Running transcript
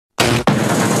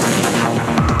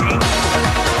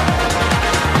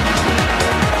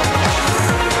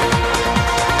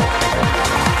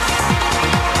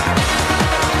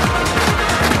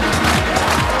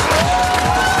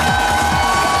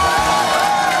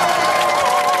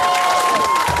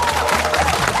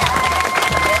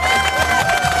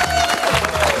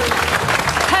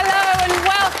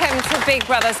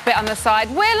Brothers bit on the side.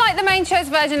 We're like the main show's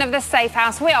version of the Safe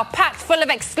House. We are packed full of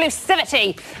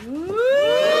exclusivity.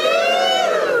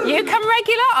 You come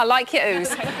regular? I like your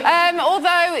ooze.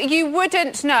 Although you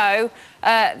wouldn't know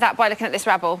that by looking at this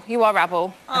rabble. You are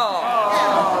rabble.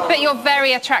 Oh. But you're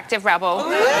very attractive rabble.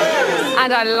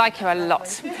 And I like you a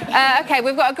lot. OK,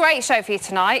 we've got a great show for you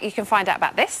tonight. You can find out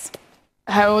about this.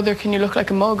 How other can you look like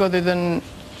a mug other than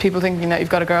people thinking that you've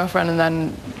got a girlfriend and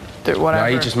then whatever?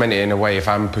 No, he just meant it in a way, if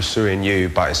I'm pursuing you,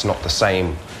 but it's not the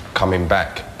same coming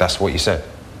back. That's what you said.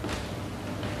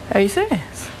 Are you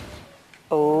serious?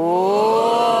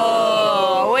 Oh,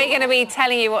 we're going to be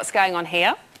telling you what's going on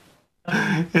here.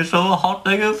 You're so hot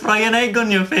like a frying egg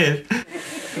on your face.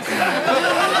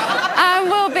 And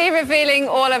we'll be revealing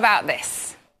all about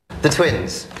this. The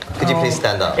twins. Could you please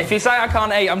stand up? If you say I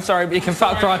can't eat, I'm sorry, but you can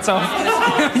fuck right off.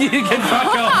 You can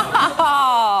fuck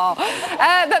off.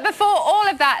 But before all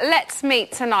of that, let's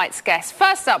meet tonight's guest.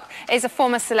 First up is a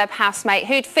former celeb housemate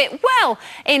who'd fit well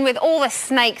in with all the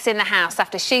snakes in the house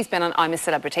after she's been on I'm a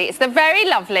Celebrity. It's the very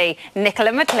lovely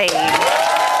Nicola McLean.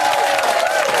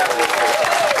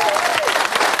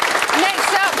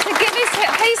 Next up, to give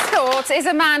his thoughts, is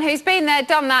a man who's been there,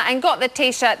 done that, and got the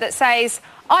T-shirt that says,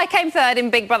 I came third in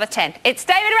Big Brother 10. It's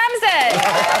David Ramsden.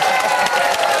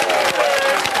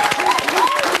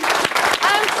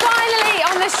 And finally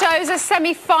on the show is a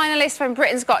semi-finalist from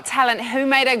Britain's Got Talent who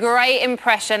made a great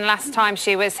impression last time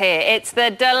she was here. It's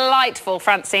the delightful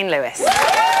Francine Lewis. OK,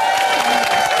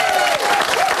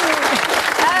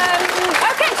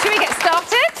 should we get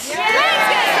started? Yeah. Let's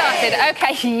get started. OK,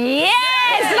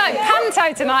 yes! Like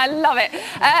panto tonight, I love it.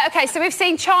 OK, so we've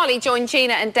seen Charlie join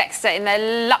Gina and Dexter in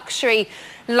their luxury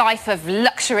life of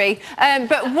luxury.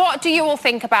 But what do you all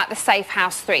think about the Safe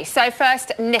House 3? So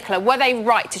first, Nicola, were they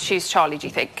right to choose Charlie, do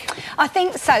you think? I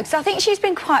think so, because I think she's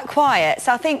been quite quiet.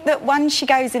 So I think that when she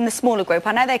goes in the smaller group,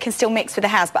 I know they can still mix with the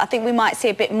house, but I think we might see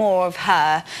a bit more of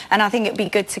her. And I think it'd be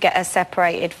good to get her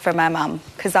separated from her mum,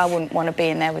 because I wouldn't want to be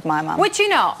in there with my mum. Would you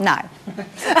not? No.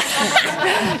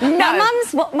 No.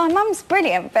 My mum's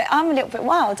brilliant, but I'm a little bit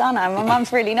wild, aren't I? My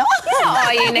mum's really not.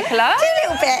 Are you, Nicola? A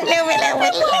little bit.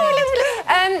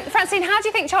 Francine, how do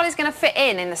you think Charlie's going to fit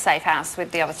in the Safe House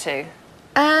with the other two?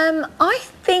 I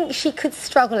think she could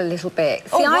struggle a little bit.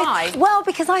 See, why? Well,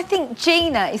 because I think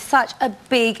Gina is such a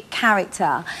big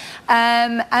character.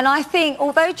 And I think,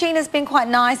 although Gina's been quite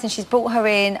nice and she's brought her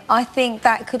in, I think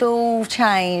that could all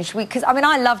change. Because, I mean,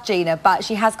 I love Gina, but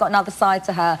she has got another side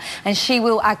to her, and she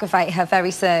will aggravate her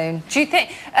very soon. Do you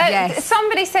think... Yes.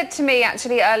 Somebody said to me,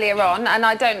 actually, earlier on, and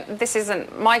I don't... This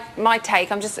isn't my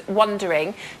take, I'm just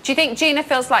wondering, do you think Gina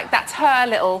feels like that's her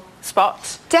little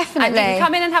spot? Definitely. And you can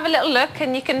come in and have a little look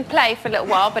and you can play for a little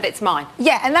while, but it's mine.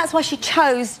 Yeah, and that's why she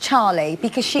chose Charlie,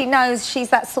 because she knows she's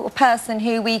that sort of person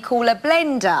who we call a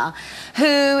blender,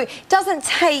 who doesn't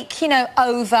take, you know,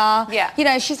 over. Yeah. You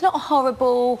know, she's not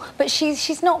horrible, but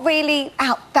she's not really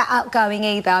that outgoing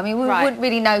either. I mean, we wouldn't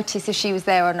really notice if she was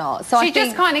there or not. So she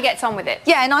just kind of gets on with it.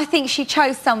 Yeah, and I think she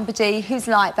chose somebody who's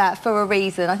like that for a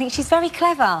reason. I think she's very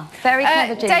clever. Very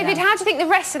clever, Gina. David, how do you think the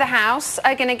rest of the house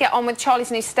are going to get on with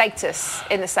Charlie's new status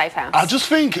in the Safe House? I just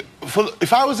think,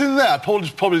 if I was in there, I'd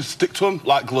probably stick to them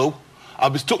like glue.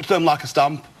 I'd be stuck to them like a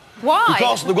stamp. Why?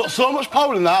 Because they've got so much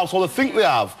power in the house, or they think they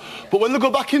have. But when they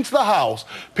go back into the house,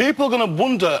 people are going to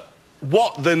wonder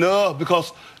what they know,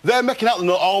 because they're making out they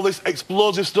know all this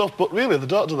explosive stuff, but really, they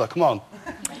don't, do they? Come on.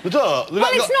 They don't. Well,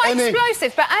 it's not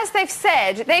explosive, but as they've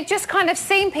said, they've just kind of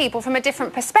seen people from a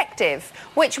different perspective,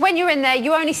 which when you're in there,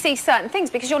 you only see certain things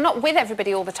because you're not with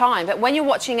everybody all the time. But when you're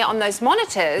watching it on those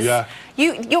monitors,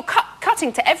 you're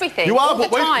cutting to everything all the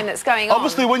time that's going on.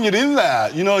 Obviously, when you're in there,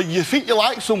 you know, you think you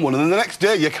like someone, and then the next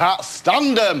day you can't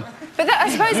stand them. But I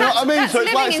suppose that's So it's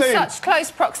living like in such close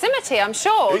proximity, I'm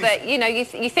sure, that, you know, you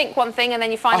think one thing and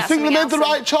then you find out something else. I think they made the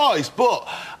right choice, but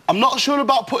I'm not sure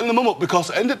about putting the mum up, because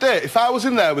at the end of the day, if I was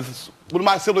in there with one of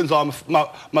my siblings or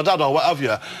my dad or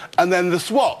whatever, and then they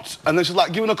swapped, and then she's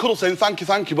like giving a cuddle saying thank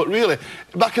you, but really,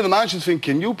 back in the mind she's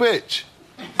thinking, you bitch.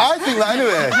 I think that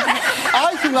anyway.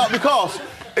 I think that because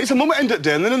it's a mum at the end of the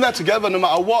day, and they're in there together no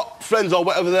matter what friends or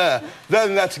whatever they're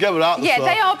in there together, aren't they? Yeah,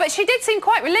 they are, but she did seem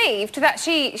quite relieved that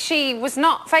she was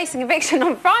not facing eviction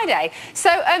on Friday. So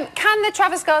can the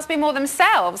Travers girls be more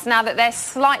themselves now that they're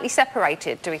slightly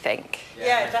separated, do we think?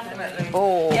 Yeah, definitely.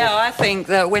 Oh. Yeah, I think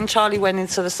that when Charlie went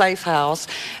into the Safe House,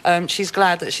 she's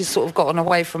glad that she's sort of gotten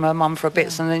away from her mum for a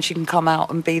bit, so then she can come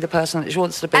out and be the person that she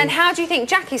wants to be. And how do you think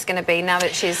Jackie's going to be now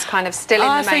that she's kind of still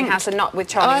in the main house and not with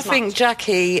Charlie as much? I think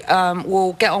Jackie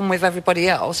will get on with everybody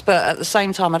else, but at the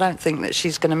same time, I don't think that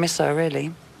she's going to miss her,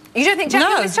 really. You don't think Jackie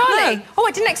No, will miss Charlie? no. Oh,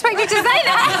 I didn't expect you to say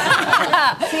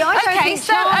that. See, I don't think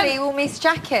so, Charlie will miss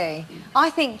Jackie. I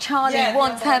think Charlie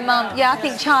wants her mum. Yeah, I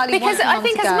think Charlie because wants her I mum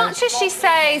think to as go. much as she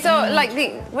says, or like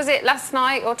was it last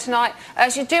night or tonight?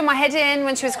 She was doing my head in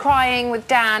when she was crying with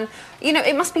Dan. You know,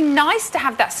 it must be nice to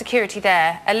have that security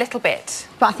there a little bit.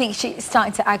 But I think she's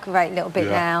starting to aggravate a little bit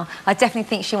now. I definitely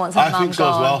think she wants her mum I think so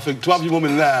as well. I think to have your mum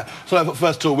in there, so like for the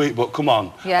first 2 weeks, but come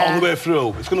on, all the way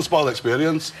through, it's going to spoil the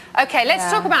experience. OK,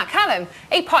 let's talk about Callum.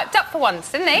 He piped up for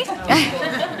once, didn't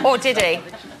he? Or did he?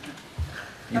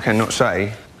 You cannot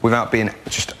say, without being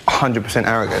just 100%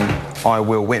 arrogant, I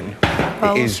will win.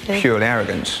 Well, it is purely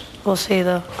arrogance. We'll see,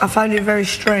 though. I find it very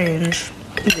strange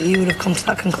that you would have come to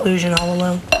that conclusion all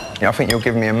alone. Yeah, I think you're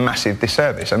giving me a massive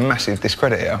disservice, a massive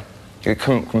discredit here. You're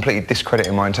completely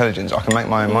discrediting my intelligence. I can make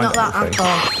my own mind up. Not that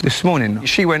at all. This morning,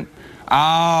 she went,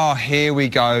 here we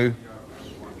go.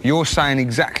 You're saying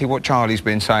exactly what Charlie's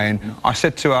been saying. I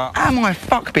said to her, am I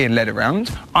fuck being led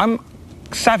around? I'm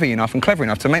savvy enough and clever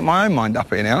enough to make my own mind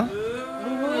up here now.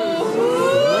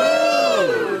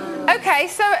 OK,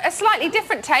 so a slightly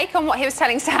different take on what he was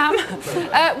telling Sam.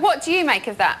 What do you make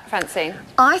of that, Francine?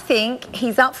 I think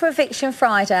he's up for eviction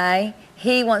Friday.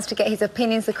 He wants to get his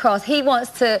opinions across. He wants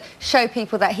to show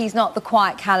people that he's not the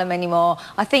quiet Callum anymore.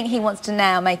 I think he wants to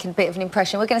now make a bit of an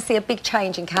impression. We're going to see a big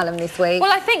change in Callum this week.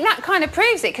 Well, I think that kind of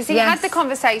proves it, because he had the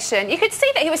conversation. You could see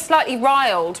that he was slightly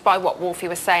riled by what Wolfie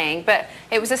was saying, but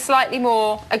it was a slightly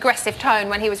more aggressive tone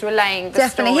when he was relaying the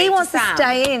story He wants to to Sam.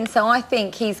 stay in, so I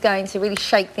think he's going to really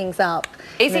shake things up.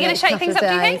 Is he going to shake things up,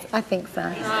 do you think? I think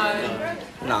so.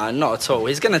 No, not at all.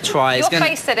 He's going to try. Your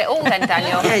face said it all then,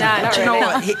 Daniel. Yeah, no, not do you know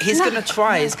really. what? He's going to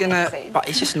try. He's going to... But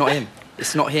it's just not him.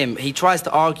 It's not him. He tries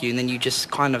to argue and then you just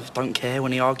kind of don't care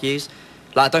when he argues.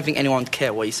 Like, I don't think anyone would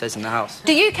care what he says in the house.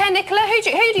 Do you care, Nicola? Who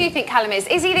do you think Callum is?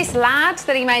 Is he this lad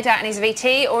that he made out in his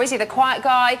VT, or is he the quiet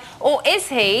guy, or is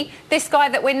he this guy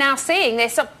that we're now seeing,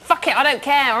 this, fuck it, I don't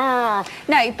care?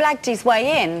 No, he blagged his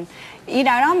way in. You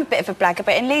know, and I'm a bit of a blagger,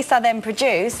 but at least I then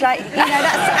produce. Like, you know,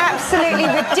 that's absolutely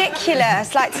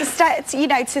ridiculous. Like, to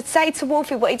say to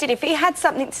Wolfie what he did. If he had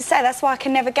something to say, that's why I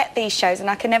can never get these shows and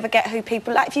I can never get who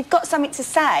people like. If you've got something to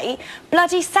say,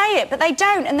 bloody say it, but they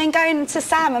don't. And then going to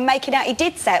Sam and making out he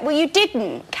did say it. Well, you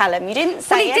didn't, Callum. You didn't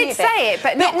say Well, he did say it,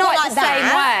 but not quite like the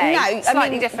that. same way. No,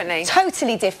 Slightly differently.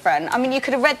 Totally different. I mean, you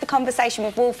could have read the conversation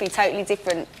with Wolfie totally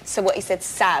different to what he said to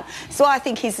Sam. So I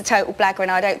think he's a total blagger,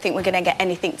 and I don't think we're going to get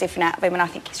anything different out of him, and I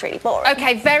think he's really boring.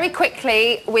 OK, very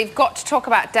quickly, we've got to talk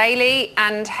about Daly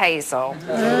and Hazel.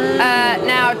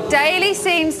 Now, Daly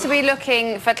seems to be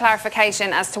looking for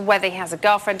clarification as to whether he has a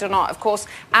girlfriend or not. Of course,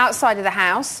 outside of the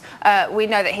house, we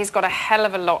know that he's got a hell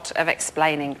of a lot of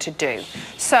explaining to do.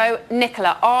 So,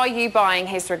 Nicola, are you buying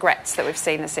his regrets that we've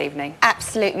seen this evening?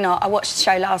 Absolutely not. I watched the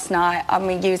show last night. I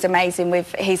mean, he was amazing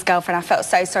with his girlfriend. I felt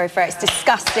so sorry for it. It's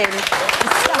disgusting.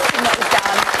 Disgusting what was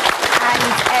done.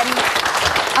 And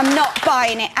I'm not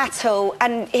buying it at all,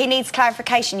 and he needs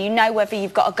clarification. You know whether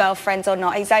you've got a girlfriend or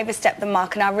not. He's overstepped the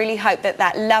mark, and I really hope that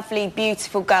that lovely,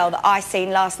 beautiful girl that I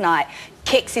seen last night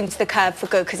kicks him to the curb for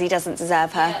good, because he doesn't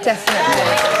deserve her. Definitely.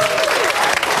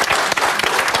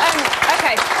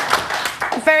 OK,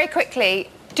 very quickly,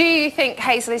 do you think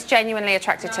Hazel is genuinely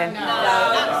attracted to him?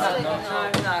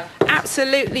 No.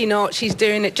 Absolutely not. She's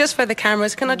doing it just for the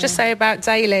cameras. Can I just say about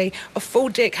Daly, a full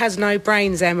dick has no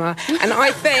brains, Emma. And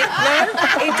I think, no,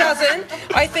 it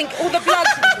doesn't. I think all the blood...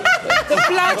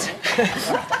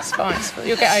 It's fine.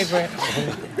 You'll get over it.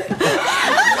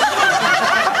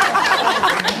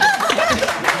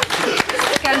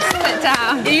 Go and sit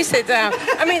down. You sit down.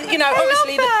 I mean, you know,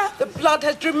 obviously the blood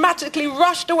has dramatically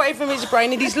rushed away from his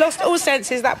brain and he's lost all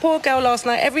senses. That poor girl last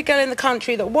night, every girl in the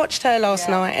country that watched her last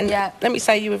night, and let me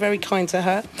say you were very kind to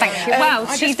her. Thank you. Well,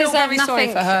 I she just feel deserved very sorry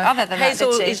nothing for her. other than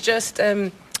Hazel that, did she? is just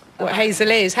what Hazel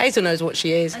is. Hazel knows what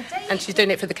she is, and she's doing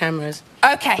it for the cameras.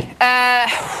 OK,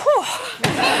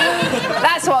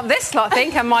 that's what this lot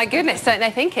think, and my goodness, don't they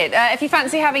think it. If you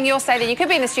fancy having your say, then you could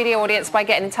be in the studio audience by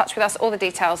getting in touch with us. All the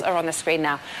details are on the screen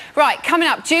now. Right, coming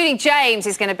up, Julie James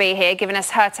is going to be here giving us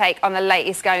her take on the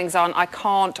latest goings-on. I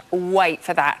can't wait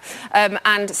for that.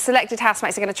 And selected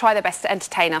housemates are going to try their best to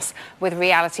entertain us with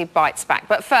Reality Bites Back.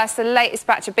 But first, the latest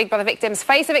batch of Big Brother victims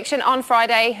face eviction on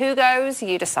Friday. Who goes?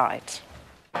 You decide.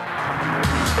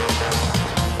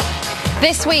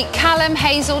 This week, Callum,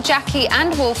 Hazel, Jackie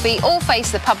and Wolfie all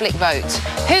face the public vote.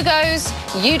 Who goes?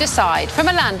 You decide. From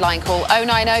a landline, call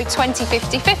 090 20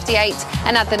 50 58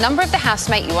 and add the number of the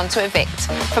housemate you want to evict.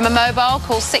 From a mobile,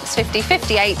 call 650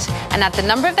 58 and add the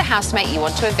number of the housemate you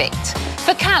want to evict.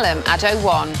 For Callum, add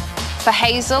 01. For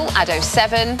Hazel, add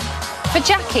 07. For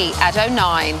Jackie, add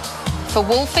 09. For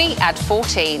Wolfie, add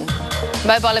 14.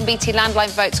 Mobile and BT landline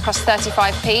votes cost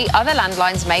 35p. Other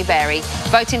landlines may vary.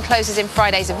 Voting closes in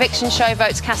Friday's eviction show.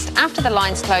 Votes cast after the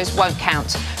lines close won't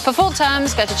count. For full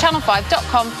terms, go to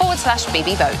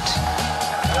channel5.com/BB Vote.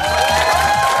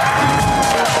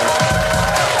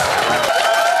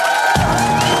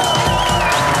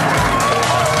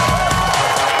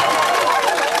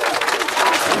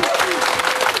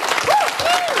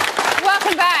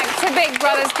 Big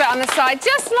Brother's Bet on the Side.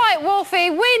 Just like Wolfie,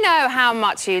 we know how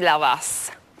much you love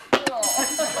us.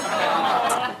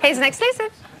 Here's an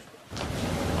exclusive.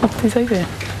 What did he say to you?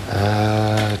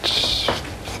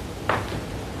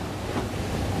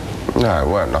 No, it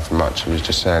weren't nothing much. He was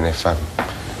just saying if I'm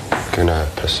gonna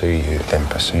pursue you, then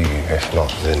pursue you. If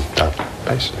not, then don't,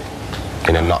 basically.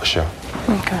 In a nutshell.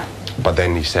 Okay. But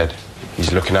then he said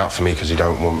he's looking out for me because he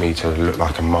don't want me to look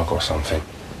like a mug or something.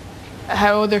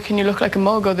 How other can you look like a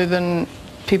mug other than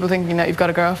people thinking that you've got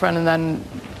a girlfriend and then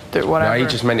do whatever? No, he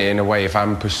just meant it in a way, if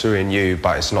I'm pursuing you,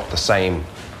 but it's not the same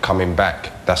coming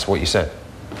back. That's what you said.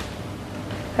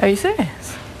 Are you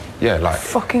serious? Yeah, like...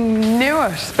 Fucking knew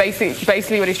it.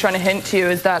 Basically what he's trying to hint to you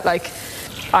is that, like,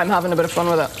 I'm having a bit of fun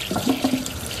with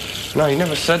it. No, he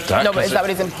never said that. No, but is that what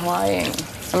he's implying?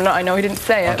 I know he didn't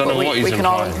say it, but we can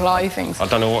all imply things. I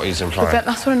don't know what he's implying. But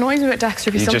that's what annoys me with Dexter.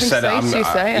 If he's something says, you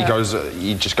say it.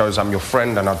 He just goes, I'm your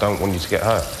friend and I don't want you to get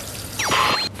hurt.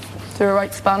 Threw a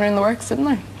right spanner in the works, didn't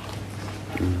they?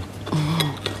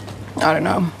 I don't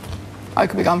know. I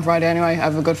could be gone Friday anyway. I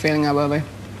have a good feeling I will be.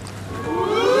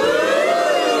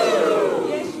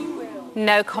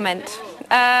 No comment.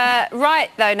 Right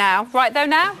now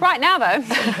though.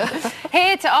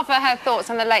 Here to offer her thoughts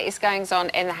on the latest goings on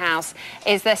in the house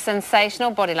is the sensational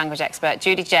body language expert,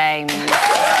 Judy James.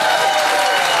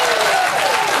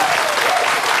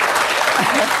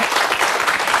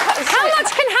 How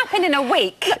much can happen in a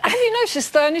week? Have you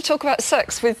noticed they only talk about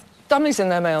sex with dummies in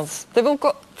their mouths? They've all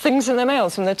got things in their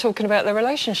mouths when they're talking about their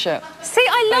relationship. See,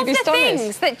 I love Baby the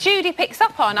things that Judy picks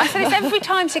up on. I said this every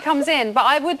time she comes in, but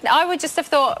I would just have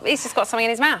thought he's just got something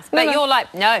in his mouth. But you're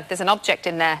like, no, there's an object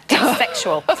in there. It's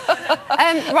sexual.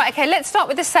 Right, OK, let's start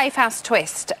with the safe house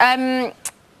twist.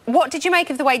 What did you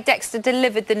make of the way Dexter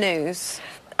delivered the news?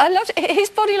 I loved it. His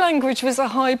body language was a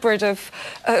hybrid of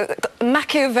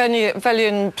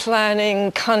Machiavellian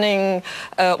planning, cunning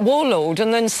warlord,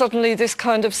 and then suddenly this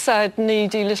kind of sad,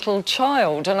 needy little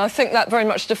child. And I think that very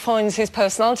much defines his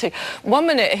personality. 1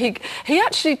 minute, he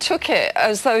actually took it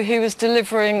as though he was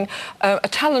delivering a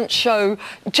talent show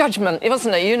judgment,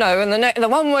 wasn't he? You know, and the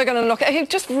one we're going to knock it. He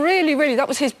just really, that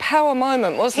was his power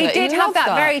moment, wasn't it? He did have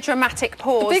that very dramatic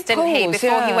pause, didn't he,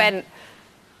 before he went...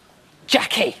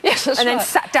 Jackie. Yes, that's right. And then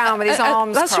sat down with his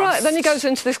arms That's crossed. right. Then he goes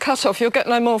into this cut-off. You'll get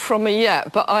no more from me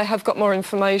yet, but I have got more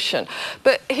information.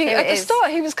 But at the start,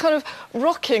 he was kind of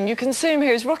rocking. You can see him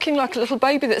here. He's rocking like a little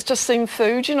baby that's just seen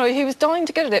food. You know, he was dying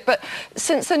to get at it. But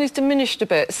since then, he's diminished a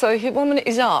bit. So 1 minute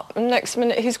he's up, and next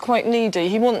minute he's quite needy.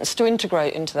 He wants to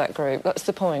integrate into that group. That's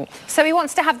the point. So he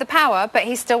wants to have the power, but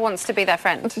he still wants to be their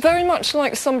friend. Very much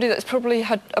like somebody that's probably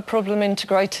had a problem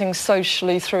integrating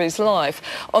socially through his life.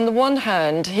 On the one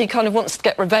hand, he kind of wants to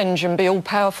get revenge and be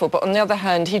all-powerful, but on the other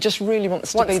hand, he just really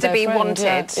wants to be their friend.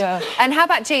 Wanted. Yeah. And how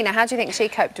about Gina? How do you think she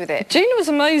coped with it? Gina was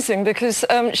amazing because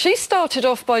she started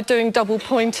off by doing double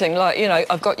pointing, like, you know,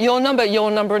 I've got your number, and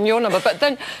your number, but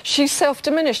then she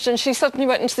self-diminished and she suddenly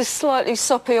went into this slightly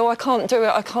soppy, I can't do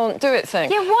it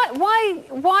thing. Yeah,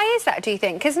 why is that, do you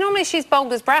think? Because normally she's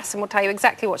bold as brass and will tell you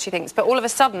exactly what she thinks, but all of a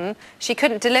sudden she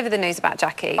couldn't deliver the news about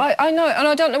Jackie. I know, and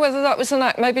I don't know whether that was an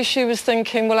act. Maybe she was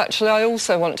thinking, well, actually, I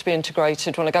also want to be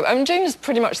integrated when I go. I mean, Gina's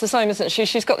pretty much the same, isn't she?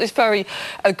 She's got this very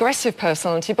aggressive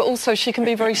personality, but also she can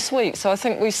be very sweet. So I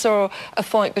think we saw a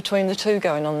fight between the two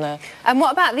going on there. And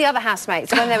what about the other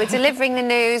housemates? When they were delivering the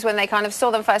news, when they kind of saw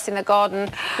them first in the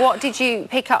garden, what did you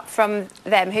pick up from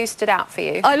them? Who stood out for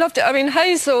you? I loved it. I mean,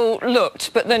 Hazel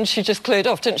looked, but then she just cleared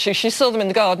off, didn't she? She saw them in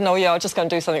the garden. Oh, yeah, I'll just go and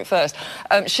do something first.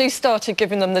 She started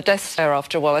giving them the death stare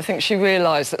after a while. I think she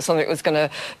realised that something was going to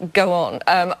go on.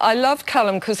 I loved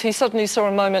Callum because he suddenly saw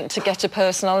a moment to get a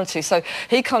personality. So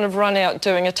he kind of ran out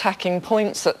doing attacking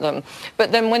points at them.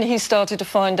 But then when he started to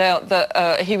find out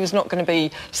that he was not going to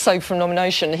be saved from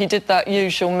nomination, he did that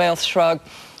usual mouth shrug.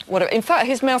 Whatever. In fact,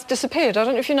 his mouth disappeared. I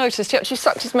don't know if you noticed. He actually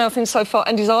sucked his mouth in so far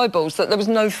and his eyeballs that there was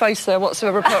no face there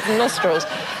whatsoever apart from nostrils.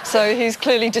 So he's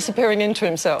clearly disappearing into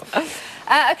himself.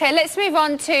 OK, let's move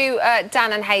on to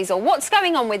Dan and Hazel. What's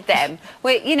going on with them?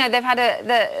 You know, they've had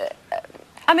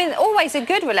I mean, always a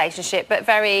good relationship, but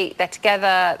they're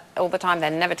together all the time, they're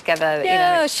never together,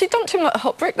 Yeah, you know. she dumped him like a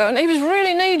hot brick, though, and he was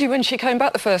really needy when she came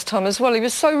back the first time as well. He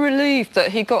was so relieved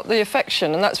that he got the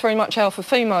affection, and that's very much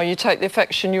alpha-female. You take the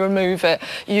affection, you remove it,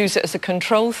 use it as a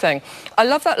control thing. I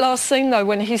love that last scene, though,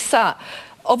 when he sat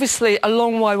obviously a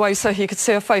long way away so he could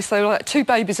see her face. They were like two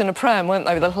babies in a pram, weren't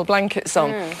they, with little blankets on.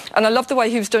 And I love the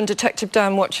way he was doing Detective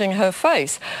Dan watching her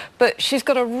face. But she's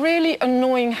got a really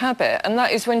annoying habit, and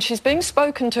that is when she's being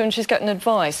spoken to and she's getting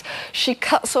advice, she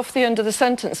cuts off the end of the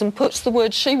sentence and puts the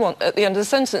words she wants at the end of the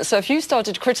sentence. So if you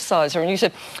started to criticise her and you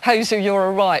said, Hazel, you're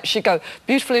a right, she'd go,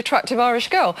 beautifully attractive Irish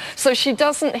girl. So she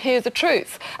doesn't hear the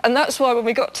truth. And that's why when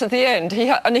we got to the end, he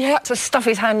had to stuff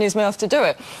his hand in his mouth to do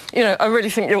it. You know, I really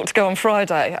think you ought to go on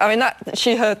Friday. I mean,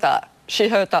 she heard that. She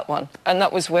heard that one, and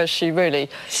that was where she really...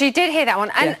 She did hear that one.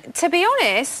 And to be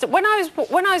honest, when I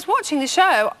was watching the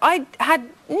show, I had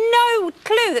no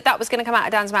clue that was going to come out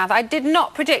of Dan's mouth. I did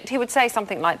not predict he would say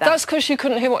something like that. That's because you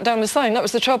couldn't hear what Dan was saying. That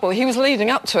was the trouble. He was leading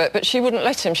up to it, but she wouldn't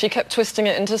let him. She kept twisting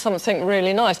it into something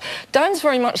really nice. Dan's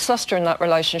very much Suster in that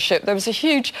relationship. There was a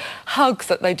huge hug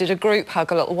that they did, a group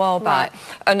hug a little while back.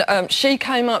 Right. And she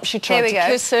came up, she tried to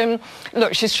kiss him.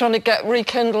 Look, she's trying to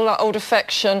rekindle that old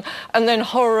affection. And then,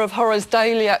 horror of horrors,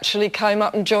 Daly actually came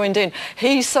up and joined in.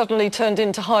 He suddenly turned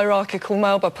into hierarchical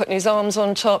male by putting his arms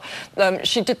on top.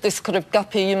 She did this kind of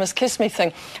guppy, you must kiss me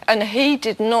thing. And he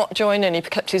did not join in. He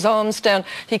kept his arms down.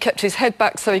 He kept his head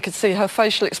back so he could see her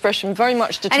facial expression, very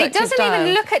much Detective And he doesn't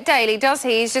even look at Daly, does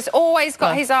he? He's just always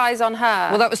got his eyes on her.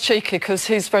 Well, that was cheeky, because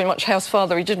he's very much house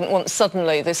father. He didn't want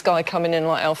suddenly this guy coming in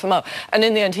like alpha male. And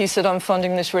in the end, he said, I'm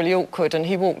finding this really awkward, and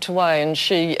he walked away, and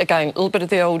she, again, a little bit of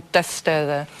the old death stare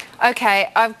there.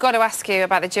 OK, I've got to ask you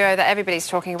about the duo that everybody's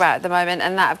talking about at the moment,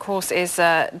 and that, of course, is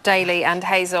Daly and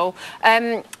Hazel.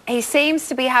 He seems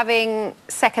to be having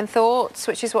second thoughts,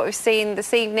 which is what we've seen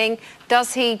this evening.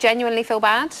 Does he genuinely feel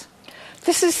bad?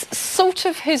 This is sort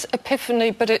of his epiphany,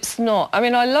 but it's not. I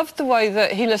mean, I love the way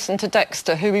that he listened to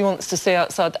Dexter, who he wants to see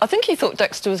outside. I think he thought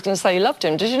Dexter was going to say he loved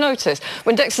him. Did you notice?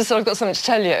 When Dexter said, I've got something to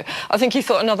tell you, I think he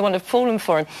thought another one had fallen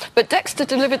for him. But Dexter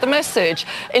delivered the message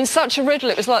in such a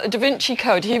riddle. It was like the Da Vinci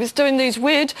Code. He was doing these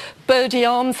weird birdie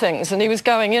arm things, and he was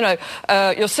going, you know,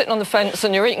 you're sitting on the fence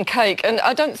and you're eating cake. And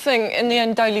I don't think, in the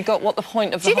end, Daly got what the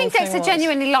point of the whole thing was. Do you think Dexter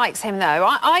genuinely likes him, though?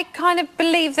 I kind of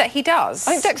believe that he does.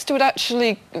 I think Dexter would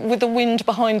actually, with the wind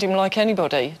behind him, like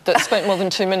anybody that spent more than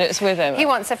 2 minutes with him. He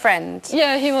wants a friend.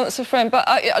 Yeah, he wants a friend. But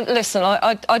listen,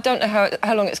 I don't know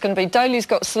how long it's going to be. Daly's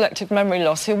got selective memory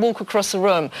loss. He'll walk across the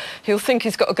room, he'll think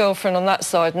he's got a girlfriend on that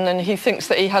side, and then he thinks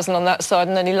that he hasn't on that side,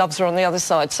 and then he loves her on the other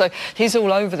side. So he's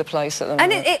all over the place at the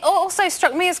moment. And it also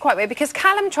struck me as quite weird, because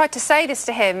Callum tried to say this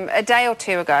to him a day or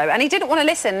two ago, and he didn't want to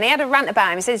listen. And he had a rant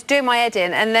about him. He says, doing my head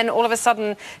in, and then all of a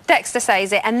sudden Dexter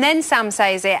says it, and then Sam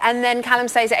says it, and then Callum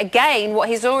says it again, what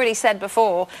he's already said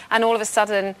before, and all of a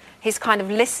sudden he's kind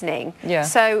of listening. Yeah.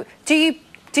 So do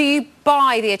you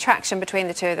buy the attraction between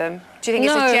the two of them? Do you think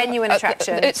it's a genuine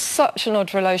attraction? It's such an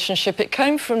odd relationship. It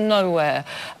came from nowhere.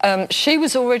 She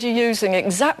was already using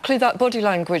exactly that body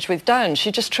language with Dan.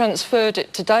 She just transferred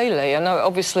it to Daly, and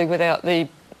obviously without the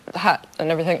hat and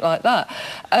everything like that.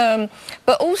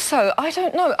 But also, I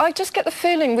don't know, I just get the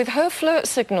feeling with her flirt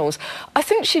signals, I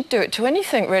think she'd do it to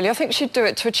anything, really. I think she'd do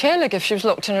it to a chair leg if she was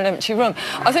locked in an empty room.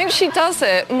 I think she does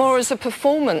it more as a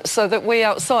performance so that we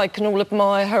outside can all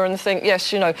admire her and think,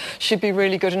 yes, you know, she'd be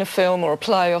really good in a film or a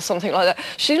play or something like that.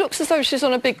 She looks as though she's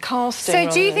on a big casting.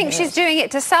 So do you think she's doing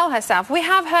it to sell herself? We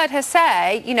have heard her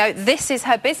say, you know, this is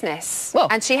her business,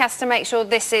 and she has to make sure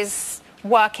this is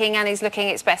working and he's looking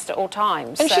its best at all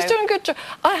times. And she's doing a good job.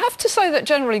 I have to say that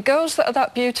generally girls that are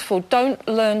that beautiful don't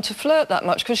learn to flirt that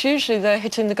much, because usually they're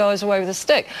hitting the guys away with a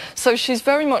stick. So she's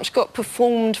very much got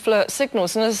performed flirt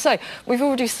signals, and as I say, we've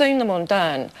already seen them on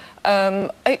Dan.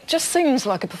 It just seems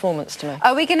like a performance to me.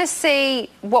 Are we going to see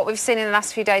what we've seen in the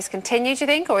last few days continue, do you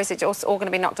think, or is it just all going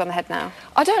to be knocked on the head now?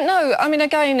 I don't know. I mean,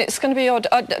 again, it's going to be odd.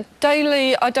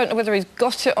 Daly, I don't know whether he's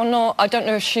got it or not. I don't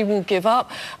know if she will give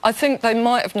up. I think they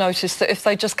might have noticed that if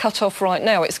they just cut off right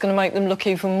now, it's going to make them look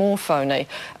even more phony,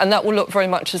 and that will look very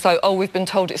much as though, oh, we've been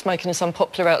told it's making us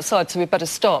unpopular outside, so we better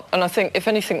stop. And I think if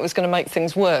anything was going to make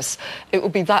things worse, it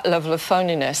would be that level of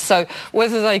phoniness. So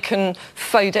whether they can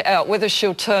fade it out, whether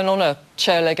she'll turn on a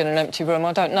chair leg in an empty room,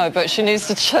 I don't know, but she needs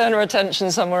to turn her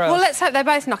attention somewhere else. Well, let's hope they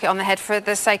both knock it on the head for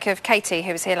the sake of Katie,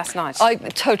 who was here last night. I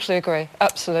totally agree,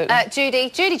 absolutely.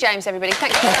 Judy James, everybody,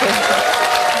 thank you.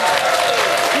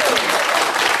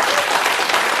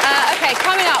 OK,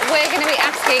 coming up, we're going to be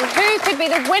asking who who could be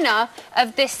the winner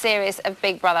of this series of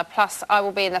Big Brother. Plus, I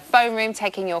will be in the phone room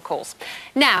taking your calls.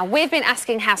 Now, we've been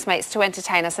asking housemates to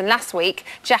entertain us, and last week,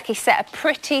 Jackie set a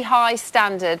pretty high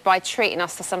standard by treating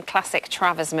us to some classic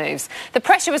Travers moves. The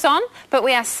pressure was on, but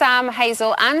we asked Sam,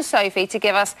 Hazel and Sophie to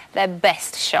give us their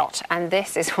best shot, and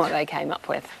this is what they came up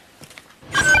with.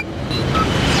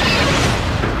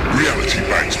 Reality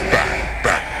Bites back,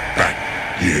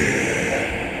 yeah.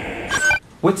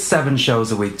 With 7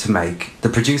 shows a week to make, the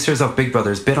producers of Big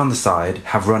Brother's Bit on the Side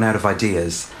have run out of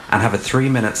ideas and have a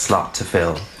 3-minute slot to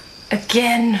fill.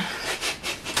 Again.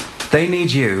 They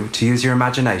need you to use your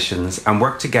imaginations and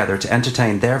work together to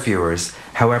entertain their viewers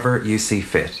however you see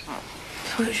fit.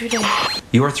 What should we do?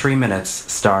 Your 3 minutes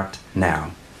start now.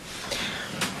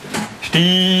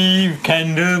 Steve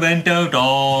Kendall went out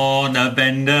on a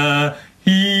bender.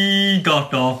 He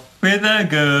got off with a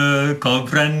girl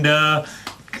called Brenda.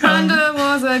 Brenda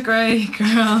was a great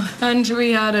girl, and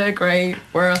we had a great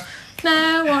world.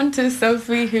 Now on to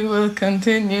Sophie, who will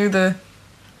continue the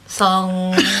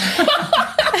song.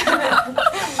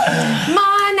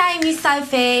 My name is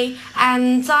Sophie,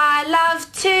 and I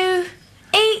love to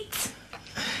eat.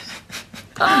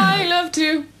 I love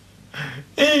to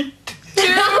eat.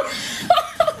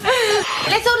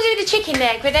 Let's all do the chicken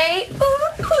leg, ready?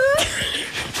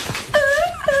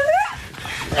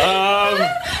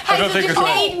 I don't think just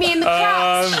lead me in the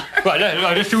crowd. Right,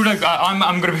 let's do like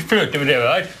I'm going to be flirting with you,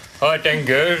 right? All right then,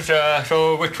 girls.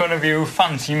 So which one of you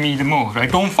fancy me the most? Right?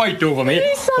 Don't fight over me.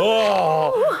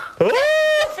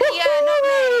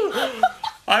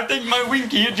 I think my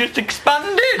winky has just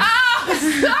expanded.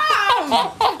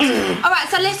 All right,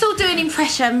 so let's all do an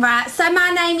impression, right? So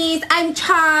my name is Amy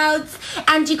Childs,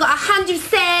 and you got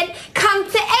 100% come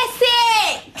to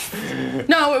Essex.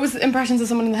 No, it was impressions of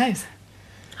someone in the house.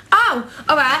 Oh,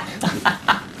 all right.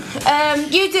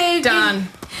 You do... Dan.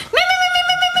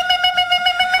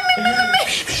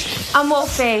 I'm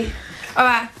Wolfie. All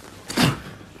right.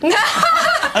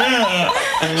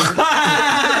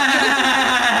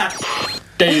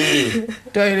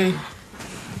 Daily.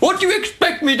 What do you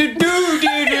expect me to do,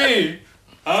 Daily?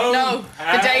 No,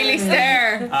 the Daily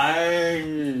Stare.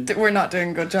 We're not doing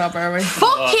a good job, are we?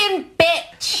 Fucking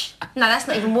bitch. No, that's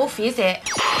not even Wolfie, is it?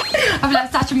 I've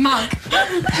left such a mug.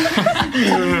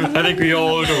 I think we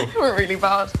all do. We're really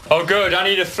bad. Oh, good. I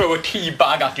need to throw a tea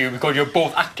bag at you because you're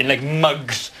both acting like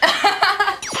mugs.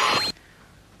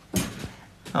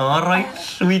 All right,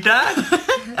 sweetheart.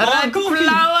 Like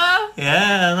flour?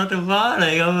 Yeah, not too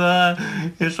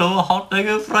bad. You're so hot like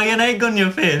a frying egg on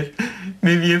your face.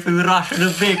 Maybe a few rashes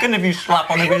of bacon if you slap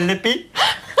on a bit lippy.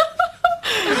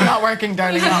 Not working,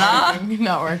 darling.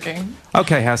 Not working.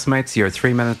 Okay, housemates, your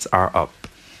 3 minutes are up.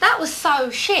 That was so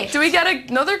shit. Do we get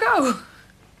another go?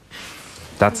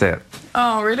 That's it.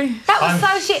 Oh, really? That was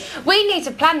so shit. We need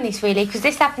to plan this, really, because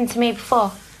this happened to me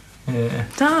before. Yeah.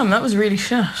 Damn, that was really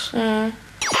shit.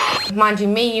 Mind you,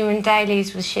 you and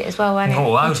Daly's was shit as well, weren't it?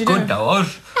 Oh, that was good, that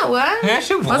was. That was. Yes,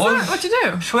 it was. That? What'd you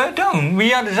do? Swear down. We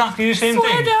had exactly the same thing.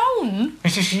 Swear down?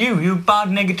 It's just you bad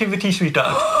negativity,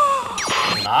 sweetheart.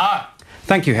 Nah.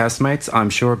 Thank you, housemates. I'm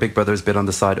sure Big Brother's Bit on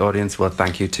the Side audience will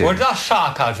thank you too. Was that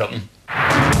sarcasm?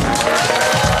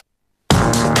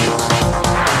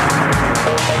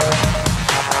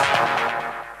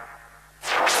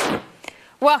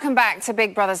 Welcome back to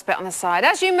Big Brother's Bit on the Side.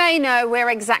 As you may know, we're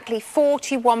exactly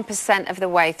 41% of the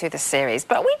way through the series,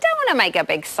 but we don't want to make a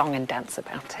big song and dance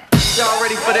about it. Y'all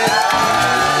ready for this?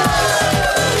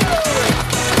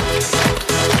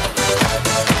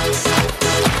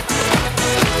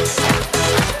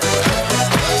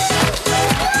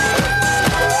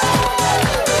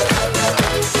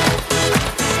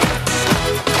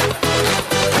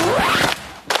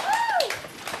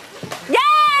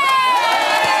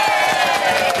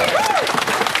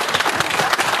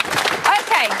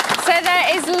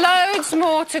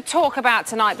 More to talk about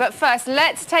tonight, but first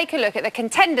let's take a look at the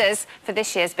contenders for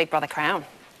this year's Big Brother crown.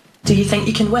 Do you think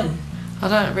you can win? I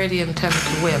don't really intend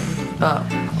to win, but...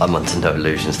 I'm under no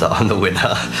illusions that I'm the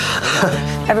winner.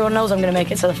 Everyone knows I'm going to make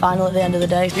it to the final at the end of the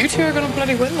day. You two are going to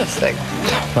bloody win this thing.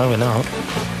 No, we're not.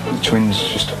 The twins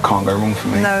just can't go wrong for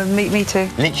me. No, me too.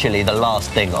 Literally, the last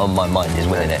thing on my mind is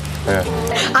winning it. Yeah.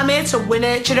 I'm here to win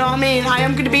it, do you know what I mean? I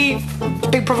am going to be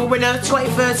Big Brother winner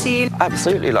 2013.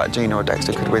 Absolutely, like Gina or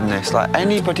Dexter could win this. Like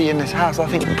anybody in this house, I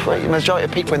think the majority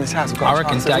of people in this house have got a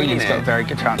chance of winning it. I reckon Daly's got a very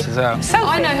good chance as well. Sophie.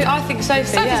 I know who I think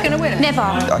Sophie's going to win it. Never.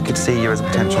 I could see you as a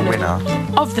potential winner.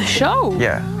 Of the show?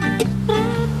 Yeah.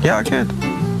 Yeah, I could.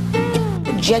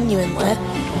 Genuinely,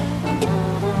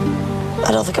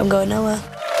 I don't think I'm going nowhere. So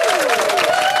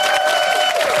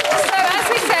as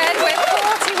we said, we're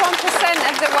 41%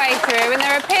 of the way through through, and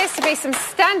there appears to be some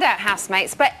standout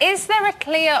housemates, but is there a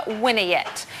clear winner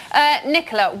yet?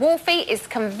 Nicola, Wolfie is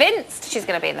convinced she's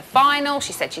going to be in the final.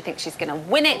 She said she thinks she's going to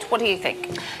win it. What do you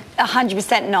think?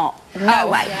 100% not. No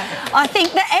way. Yeah. I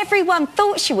think that everyone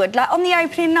thought she would. Like, on the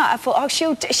opening night, I thought, oh,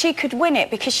 she could win it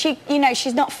because she, you know,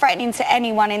 she's not threatening to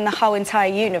anyone in the whole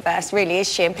entire universe, really, is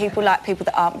she? And people like people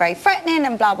that aren't very threatening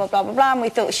and blah, blah, blah, blah, blah. And we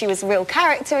thought she was a real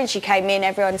character, and she came in,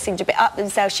 everyone seemed a bit up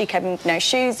themselves. She came in with no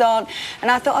shoes on. And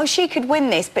I thought, oh, she could win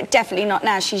this, but definitely not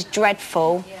now. She's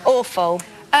dreadful. Yeah. Awful.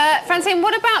 Francine,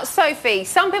 what about Sophie?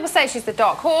 Some people say she's the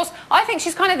dark horse. I think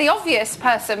she's kind of the obvious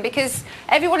person because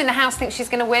everyone in the house thinks she's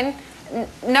going to win.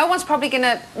 No one's probably going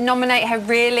to nominate her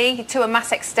really to a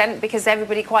mass extent because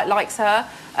everybody quite likes her.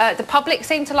 The public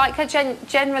seem to like her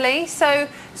generally. So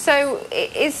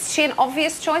is she an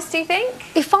obvious choice, do you think?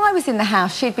 If I was in the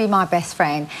house, she'd be my best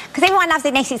friend. Because everyone loves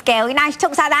the Ness's girl, you know, she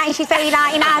talks like that and she's very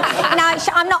like,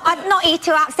 I'm not here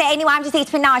to upset anyone, I'm just here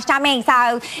to be nice, do you know what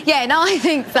I mean? So, yeah, no, I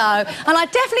think so. And I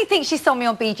definitely think she saw me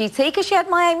on BGT because she had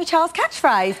my Amy Charles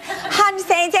catchphrase.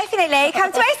 100% definitely,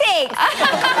 come to Essex.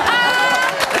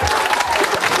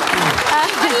 I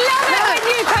love it when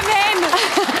you come in.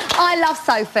 I love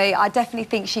Sophie. I definitely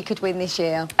think she could win this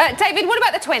year. David, what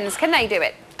about the twins? Can they do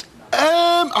it?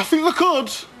 I think they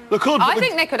could. They could. I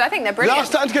think they could. I think they're brilliant. They are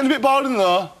starting to get a bit boring,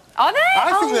 though. Are they?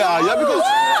 I think they are, yeah, because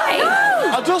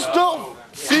I just don't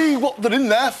see what they're in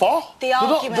there for. The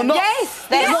argument. Yes,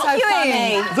 they're so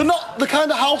funny. They're not the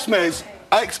kind of housemates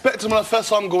I expected when I first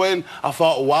saw them go in. I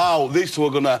thought, wow, these two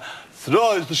are going to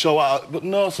throw the show out. But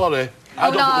no, sorry. I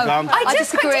don't think they can. I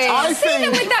disagree. I think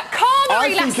them with that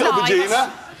calmery last night. It'll be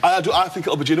Gina. I think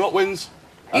it'll be Gina what wins.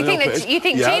 You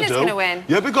think Gina's going to win?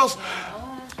 Yeah, because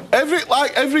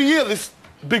every year this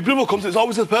Big Brother comes, it's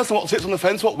always the person what sits on the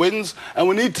fence what wins, and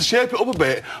we need to shape it up a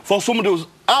bit for somebody who's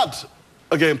had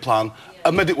a game plan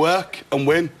and made it work and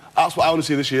win. That's what I want to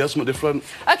see this year, something different.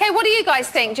 OK, what do you guys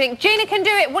think? Gina can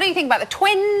do it. What do you think about the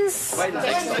twins?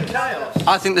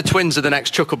 I think the twins are the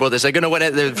next Chuckle Brothers. They're going to win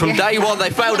it. From day one, they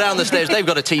fell down the stairs. They've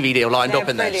got a TV deal lined up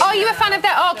in there. Are you a fan of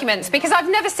their arguments? Because I've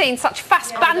never seen such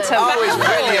fast banter. Oh, it's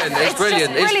brilliant. It's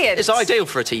brilliant. Brilliant. It's ideal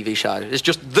for a TV show. It's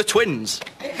just the twins.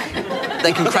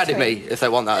 They can credit me if they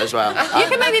want that as well. You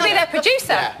can maybe be their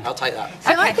producer. Yeah, I'll take that.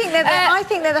 So okay. I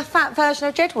think they're the fat version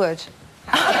of Jedward.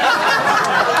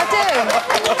 I do.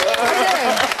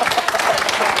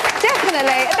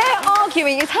 Definitely. Their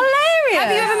arguing is hilarious.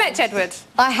 Have you ever met Jedward?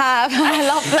 I have. I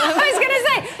love them. I was going to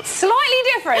say, slightly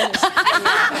different.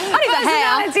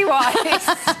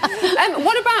 Personality-wise.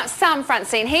 What about Sam,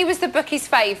 Francine? He was the bookie's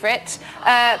favourite.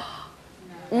 Not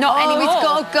anymore. He's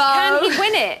got to go. Can he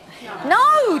win it?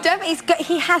 No, don't.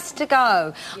 He has to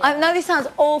go. I know this sounds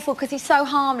awful because he's so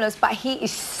harmless, but he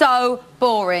is so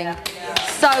boring.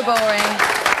 So boring.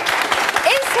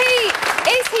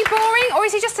 Is he boring, or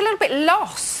is he just a little bit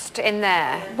lost in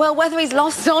there? Well, whether he's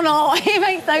lost or not, it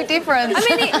makes no difference. I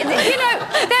mean,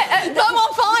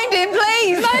 someone find him,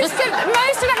 please. Most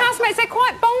of the housemates, they're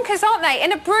quite bonkers, aren't they?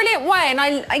 In a brilliant way. And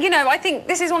I think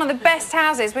this is one of the best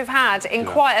houses we've had in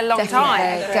quite a long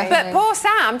time. Definitely. But poor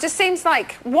Sam just seems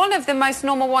like one of the most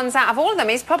normal ones out of all of them.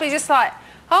 He's probably just like,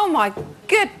 oh my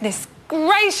goodness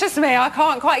gracious me, I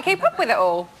can't quite keep up with it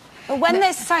all. But when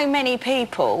there's so many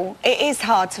people, it is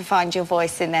hard to find your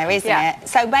voice in there, isn't it?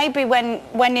 So maybe when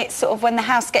the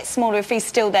house gets smaller, if he's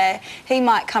still there, he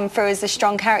might come through as a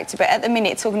strong character. But at the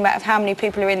minute, talking about how many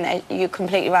people are in there, you're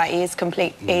completely right.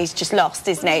 He's just lost,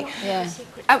 isn't he? Yeah.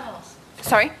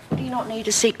 Sorry? Do you not need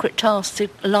a secret task to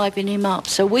liven him up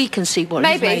so we can see what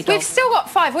he's made of? We've still got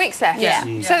 5 weeks left. Yeah.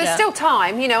 So there's still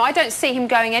time. You know, I don't see him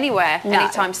going anywhere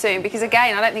anytime soon because,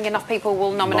 again, I don't think enough people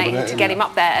will nominate him to get him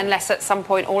up there unless at some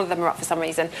point all of them are up for some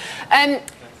reason.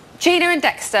 Gina and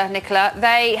Dexter, Nicola,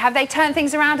 have they turned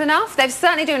things around enough? They're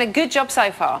certainly doing a good job so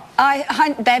far.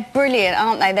 They're brilliant,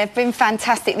 aren't they? They've been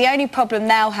fantastic. The only problem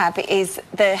they'll have is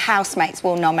the housemates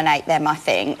will nominate them, I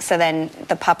think, so then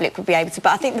the public will be able to.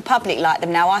 But I think the public like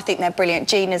them now. I think they're brilliant.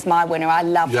 Gina's my winner. I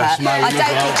love her. I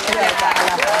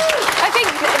think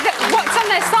what's on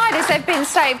their side is they've been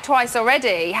saved twice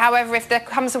already. However, if there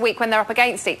comes a week when they're up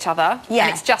against each other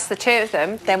and it's just the two of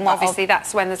them, then obviously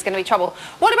that's when there's going to be trouble.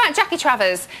 What about Jackie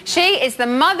Travers? She is the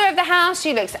mother of the house.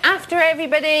 She looks after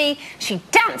everybody. She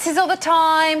dances all the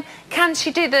time. Can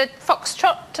she do the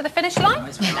foxtrot to the finish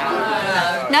line?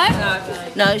 No?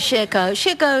 No, she'll go.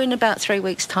 She'll go in about 3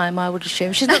 weeks' time, I would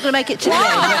assume. She's not going to make it to the end.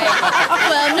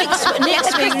 Well,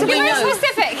 next week we know. Very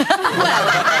specific.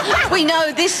 Well, we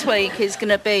know this week is going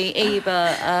to be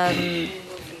either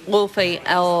Wolfie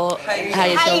or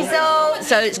Hazel.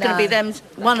 So it's going to be them,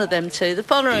 one of them two. The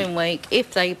following week,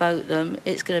 if they vote them,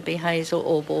 it's going to be Hazel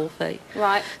or Wolfie.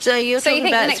 Right. So you're So you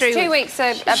talking think the about next 3 2 weeks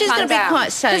are She's going to be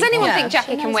quite safe. Does anyone yeah. think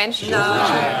Jackie can win? No.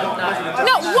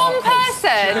 Not one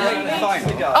person?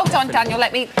 Hold on, Daniel,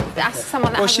 let me ask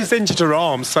someone that Well, hasn't... she's injured her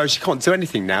arm, so she can't do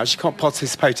anything now. She can't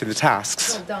participate in the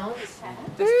tasks.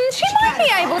 She might be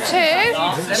able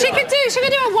to. She could do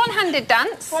a one-handed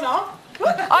dance. Why not?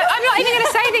 I'm not even going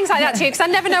to say things like that to you because I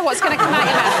never know what's going to come out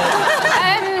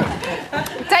your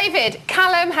mouth. David,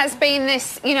 Callum has been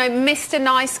this, you know, Mr.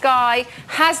 Nice Guy.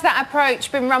 Has that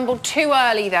approach been rumbled too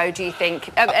early, though, do you think?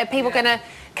 Are people going to...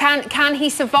 Can he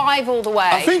survive all the way?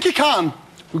 I think he can.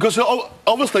 Because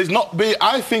obviously he's not...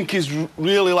 I think he's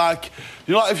really like...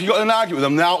 You know, like if you got in an argument with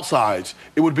him on the outside,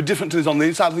 it would be different to his on the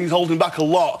inside. I think he's holding back a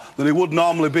lot than he would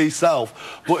normally be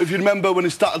himself. But if you remember when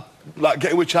he started, like,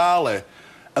 getting with Charlie,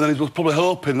 and then he was probably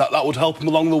hoping that that would help him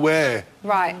along the way.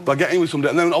 Right. By getting with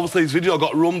somebody. And then obviously his video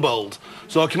got rumbled.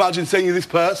 So I can imagine saying you're this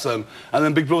person, and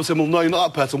then Big Brother saying, well, no, you're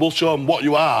not that person. We'll show him what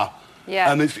you are.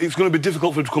 Yeah. And it's going to be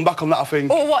difficult for him to come back on that, I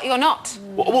think. Or what you're not.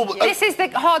 Well, this is the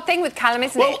hard thing with Callum,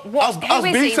 isn't it? As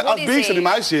B said in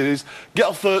my series, get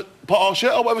off the pot or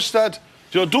shit or whatever she said.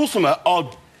 Do you know, do something or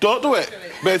don't do it,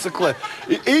 basically.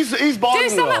 He's boring. Do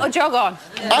something or jog on.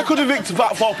 I could evict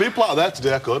about 4 people out of there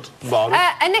today, I could. Boring.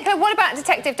 And Nicola, what about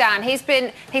Detective Dan?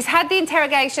 He's had the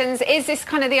interrogations. Is this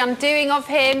kind of the undoing of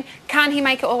him? Can he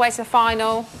make it all the way to the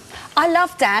final? I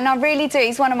love Dan, I really do.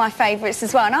 He's one of my favourites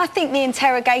as well. And I think the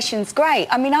interrogation's great.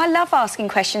 I mean, I love asking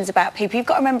questions about people. You've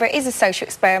got to remember it is a social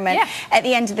experiment at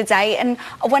the end of the day. And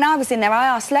when I was in there, I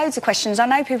asked loads of questions. I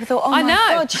know people thought, oh, my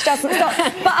God, she doesn't stop.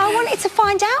 But I wanted to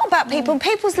find out about people.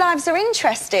 People's lives are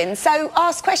interesting. So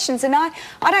ask questions. And I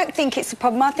don't think it's a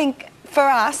problem. I think... For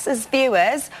us, as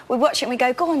viewers, we watch it and we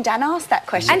go, go on, Dan, ask that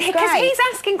question. And because he's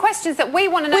asking questions that we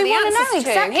want to know the answers to.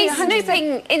 Exactly, he's 100%.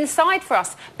 snooping inside for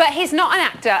us. But he's not an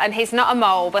actor and he's not a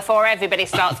mole before everybody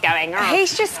starts going, oh.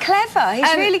 He's just clever.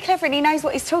 He's really clever and he knows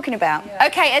what he's talking about.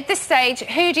 OK, at this stage,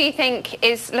 who do you think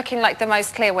is looking like the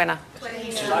most clear winner?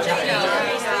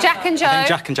 Jack and Joe. I think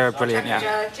Jack and Joe are brilliant,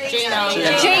 yeah.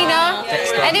 Gina.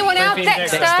 Dexter. Anyone else?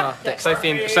 Dexter.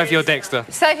 Sophie or Dexter.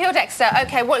 Sophie or Dexter.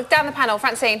 OK, well, down the panel.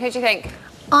 Francine, who do you think?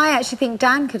 I actually think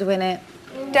Dan could win it.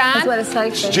 Dan? As well as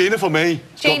Sophie. Gina for me.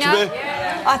 Gina?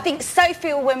 I think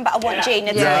Sophie will win, but I want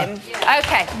Gina to win.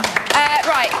 OK.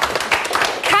 Right.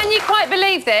 Can you quite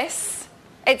believe this?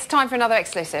 It's time for another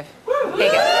exclusive. Here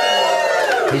you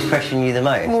go. Who's pressuring you the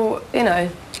most? Well, you know.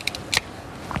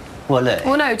 Well, look.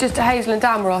 Well, no, just Hazel and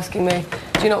Dan were asking me.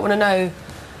 Do you not want to know?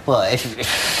 Well,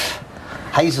 if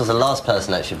Hazel's the last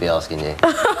person that should be asking you.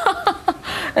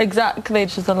 Exactly,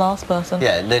 she's the last person.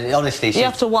 Yeah, honestly, you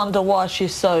have to wonder why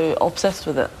she's so obsessed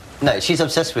with it. No, she's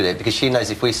obsessed with it because she knows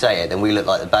if we say it, then we look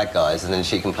like the bad guys, and then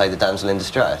she can play the damsel in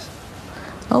distress.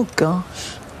 Oh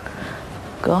gosh,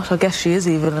 I guess she is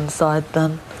evil inside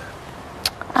then.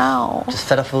 Ow. Just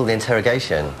fed up with all the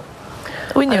interrogation.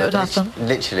 We knew it would happen.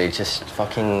 Literally, just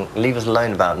fucking leave us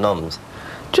alone about noms.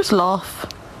 Just laugh.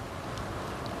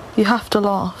 You have to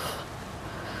laugh.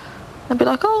 And be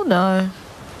like, oh no.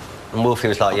 And Wolfie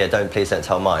was like, yeah, please don't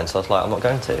tell mine. So I was like, I'm not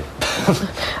going to.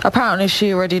 Apparently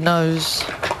she already knows.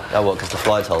 Oh, what, because the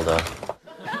fly told her?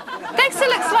 Dexter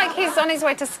looks like he's on his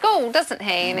way to school, doesn't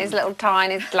he? In his little tie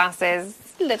and his glasses.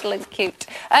 Little and cute.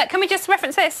 Can we just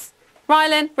reference this?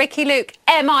 Rylan, Ricky, Luke,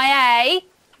 MIA.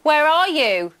 Where are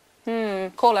you?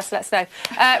 Call us, let us know.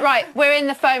 Right, we're in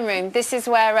the phone room. This is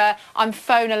where I'm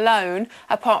phone alone,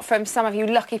 apart from some of you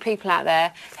lucky people out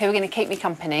there who are going to keep me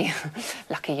company.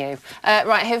 Lucky you.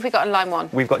 Right, who have we got on line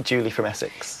 1? We've got Julie from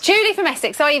Essex. Julie from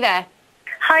Essex, are you there?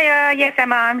 Hiya, yes,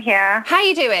 Emma, I'm here. How are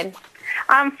you doing?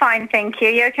 I'm fine, thank you.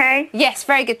 You okay? Yes,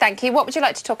 very good, thank you. What would you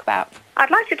like to talk about?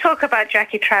 I'd like to talk about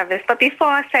Jackie Travis, but before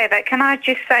I say that, can I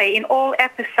just say, in all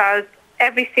episodes,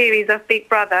 every series of Big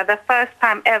Brother, the first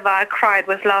time ever I cried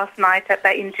was last night at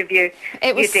that interview you did.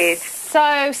 It was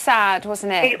so sad,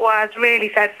 wasn't it? It was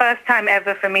really sad. First time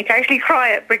ever for me to actually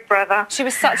cry at Big Brother. She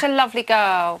was such a lovely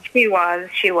girl. She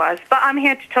was. But I'm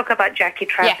here to talk about Jackie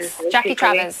Travis. Yes, basically. Jackie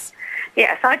Travis.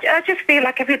 Yes, I just feel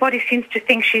like everybody seems to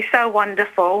think she's so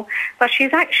wonderful, but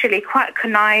she's actually quite a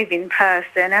conniving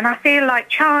person. And I feel like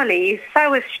Charlie is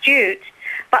so astute,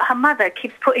 but her mother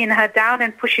keeps putting her down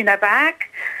and pushing her back.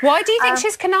 Why do you think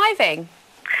she's conniving?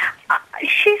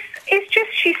 She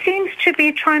seems to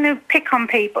be trying to pick on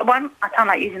people. Well, I don't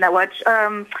like using that word.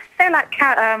 Say like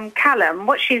Callum,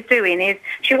 what she's doing is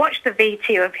she watched the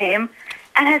VT of him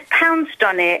and has pounced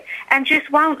on it and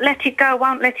just won't let it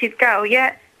go,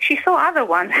 Yet she saw other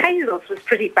ones. Hazel's was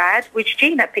pretty bad, which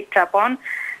Gina picked up on.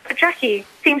 But Jackie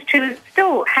seems to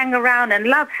still hang around and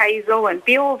love Hazel and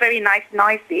be all very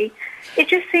nicey. It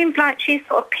just seems like she's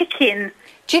sort of picking.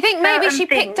 Do you think maybe she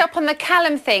things. picked up on the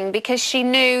Callum thing because she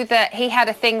knew that he had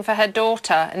a thing for her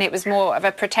daughter and it was more of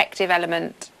a protective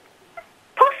element?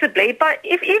 Possibly, but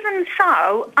if even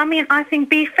so, I mean, I think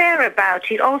be fair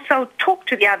about it. Also talk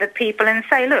to the other people and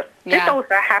say, look, this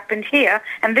also happened here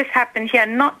and this happened here,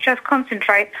 not just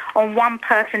concentrate on one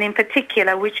person in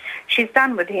particular, which she's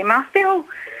done with him. I feel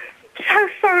so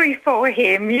sorry for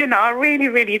him, you know, I really,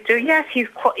 really do. Yes, he's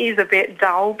a bit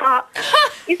dull, but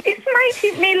it's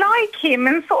made me like him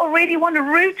and sort of really want to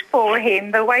root for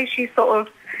him, the way she's sort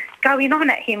of going on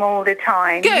at him all the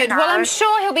time. Good. You know? Well, I'm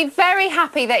sure he'll be very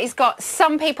happy that he's got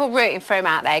some people rooting for him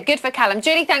out there. Good for Callum.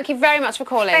 Julie, thank you very much for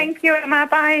calling. Thank you, Emma.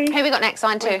 Bye. Who have we got next,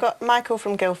 line 2? We've got Michael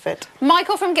from Guildford.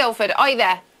 Michael from Guildford, are you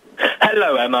there?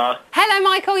 Hello, Emma. Hello,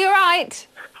 Michael, you're right.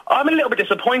 I'm a little bit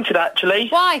disappointed, actually.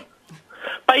 Why?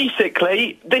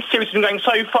 Basically, this series has been going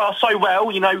so far so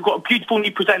well. You know, we've got a beautiful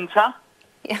new presenter.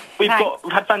 Yeah, we've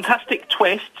had fantastic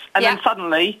twists, and then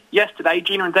suddenly, yesterday,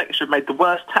 Gina and Dexter have made the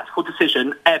worst tactical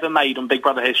decision ever made on Big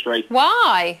Brother history.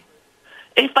 Why?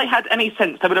 If they had any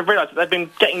sense, they would have realised that they've been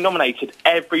getting nominated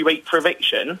every week for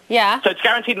eviction. Yeah. So to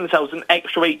guarantee themselves an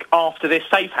extra week after this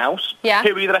safe house, who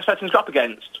would be the best person to go up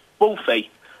against? Wolfie.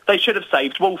 They should have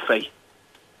saved Wolfie.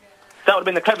 That would have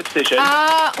been the clever decision.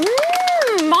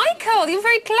 Michael, you're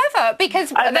very clever, because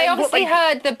they obviously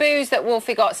heard the boos that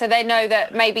Wolfie got, so they know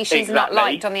that maybe she's not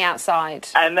liked on the outside.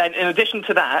 And then, in addition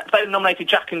to that, if they nominated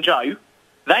Jack and Joe,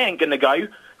 they ain't going to go.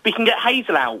 We can get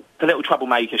Hazel out, the little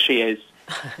troublemaker she is.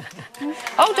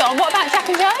 Hold on, what about Jack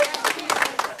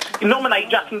and Joe? Nominate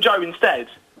Jack and Joe instead.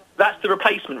 That's the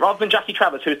replacement, rather than Jackie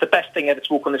Travers, who is the best thing ever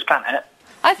to walk on this planet.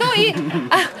 I thought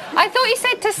you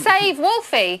said to save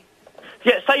Wolfie.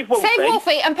 Yeah, save Wolfie. Save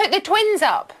Wolfie and put the twins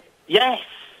up. Yes.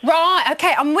 Right,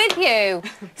 OK, I'm with you.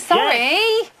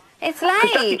 Sorry, it's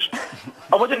late.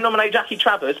 I wouldn't nominate Jackie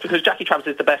Travers because Jackie Travers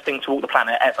is the best thing to walk the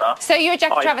planet ever. So you're a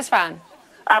Jackie Travers fan?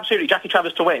 Absolutely, Jackie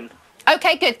Travers to win.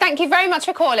 OK, good. Thank you very much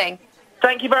for calling.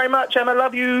 Thank you very much, Emma.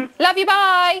 Love you. Love you,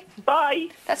 bye. Bye.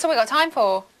 That's all we got time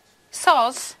for.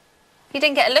 Soz, you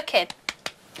didn't get a look in.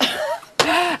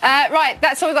 Right,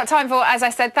 that's all we've got time for. As I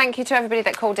said, thank you to everybody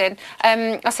that called in.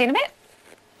 I'll see you in a bit.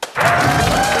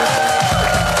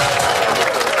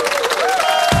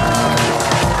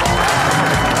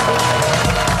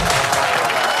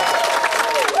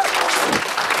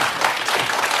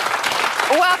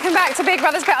 Welcome back to Big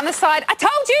Brother's Bet on the Side. I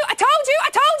told you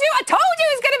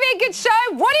it's going to be a good show.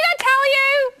 What did I tell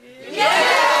you?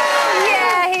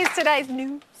 Yeah, here's today's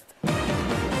news.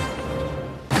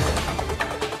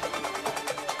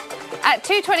 At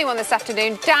 2:21 this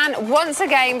afternoon, Dan once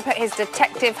again put his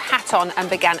detective hat on and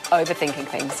began overthinking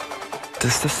things.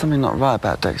 There's just something not right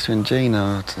about Dexter and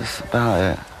Gina, or just about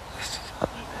it.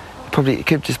 Probably it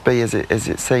could just be as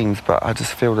it seems, but I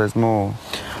just feel there's more.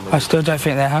 I still don't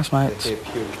think they're housemates.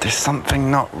 There's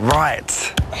something not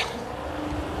right.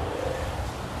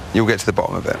 You'll get to the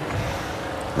bottom of it.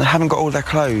 They haven't got all their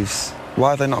clothes.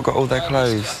 Why have they not got all their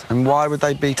clothes? And why would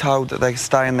they be told that they're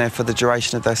staying there for the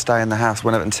duration of their stay in the house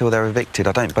until they're evicted?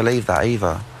 I don't believe that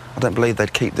either. I don't believe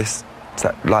they'd keep this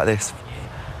like this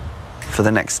for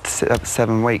the next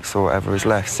 7 weeks or whatever is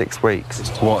left, 6 weeks.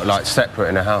 What, like separate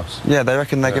in a house? Yeah, they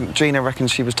reckon Gina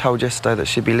reckons she was told yesterday that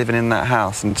she'd be living in that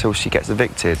house until she gets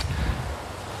evicted.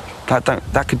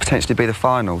 That could potentially be the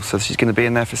final, so she's going to be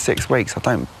in there for 6 weeks.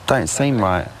 Don't seem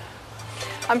right.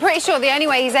 I'm pretty sure the only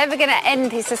way he's ever going to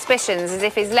end his suspicions is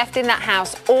if he's left in that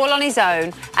house all on his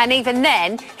own, and even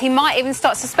then, he might even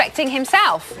start suspecting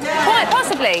himself. Quite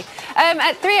possibly.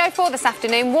 At 3:04 this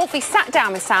afternoon, Wolfie sat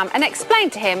down with Sam and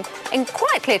explained to him in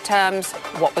quite clear terms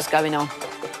what was going on.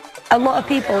 A lot of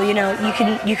people, you know,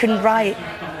 you can write,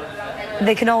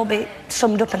 they can all be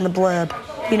summed up in the blurb,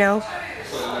 you know.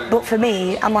 But for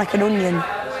me, I'm like an onion,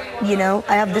 you know.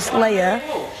 I have this layer,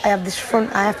 I have this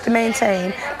front I have to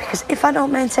maintain, because if I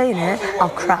don't maintain it, I'll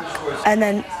crack. And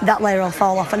then that layer will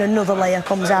fall off and another layer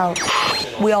comes out.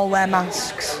 We all wear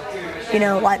masks. You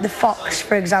know, like the fox,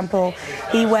 for example,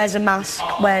 he wears a mask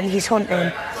when he's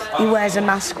hunting. He wears a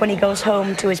mask when he goes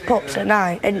home to his pups at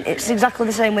night. And it's exactly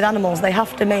the same with animals. They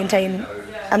have to maintain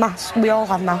a mask. We all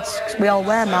have masks. We all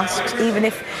wear masks. Even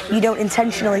if you don't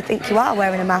intentionally think you are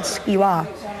wearing a mask, you are.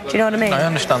 Do you know what I mean? I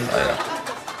understand that,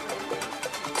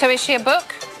 yeah. So is she a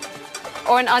book?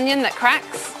 Or an onion that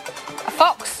cracks? A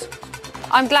fox?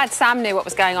 I'm glad Sam knew what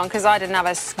was going on, because I didn't have a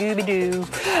Scooby-Doo.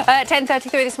 At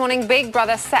 10:33 this morning, Big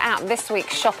Brother set out this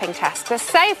week's shopping task. The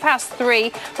Safe House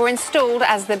 3 were installed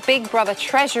as the Big Brother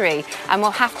treasury and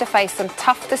will have to face some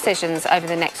tough decisions over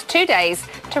the next 2 days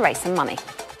to raise some money.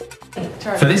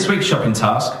 For this week's shopping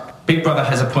task, Big Brother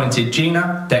has appointed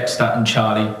Gina, Dexter and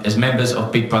Charlie as members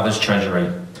of Big Brother's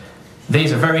Treasury.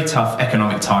 These are very tough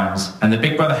economic times, and the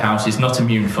Big Brother house is not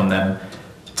immune from them.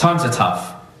 Times are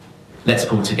tough. Let's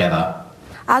pull together.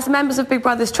 As members of Big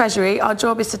Brother's Treasury, our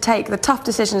job is to take the tough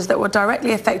decisions that will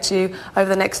directly affect you over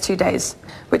the next 2 days.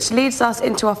 Which leads us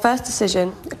into our first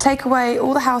decision: take away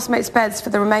all the housemates' beds for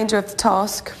the remainder of the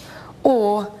task,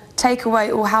 or take away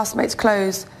all housemates'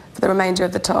 clothes for the remainder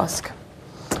of the task.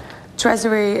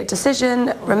 Treasury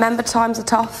decision: remember times are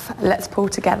tough, let's pull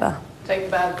together. Take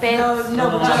the bed.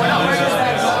 No.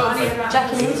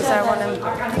 Jackie, is there one?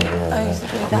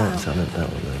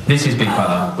 This is Big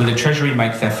Brother. Will the Treasury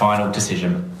make their final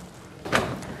decision?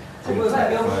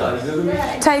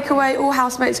 Take away all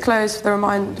housemates' clothes for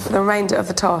the remainder of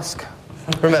the task.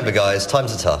 Remember, guys,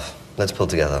 times are tough. Let's pull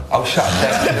together. Oh, shut up,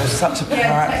 Dexter. You're such a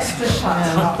prat.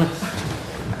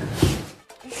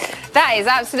 That is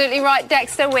absolutely right,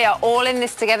 Dexter. We are all in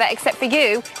this together, except for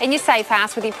you, in your safe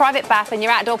house with your private bath and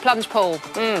your outdoor plunge pool.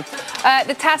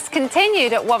 The task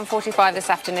continued at 1:45 this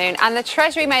afternoon, and the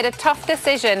Treasury made a tough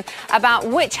decision about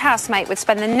which housemate would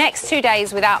spend the next 2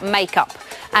 days without makeup.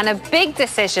 And a big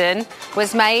decision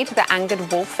was made that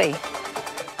angered Wolfie.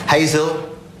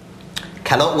 Hazel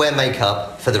cannot wear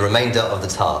makeup for the remainder of the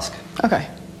task. Okay.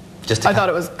 I thought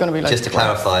it was going to be like... Just to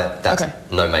clarify, that's Okay.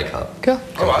 no makeup. Cool.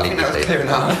 Oh, I think that was clear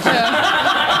enough.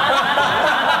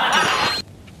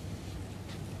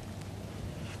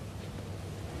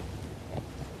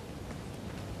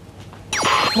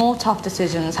 More tough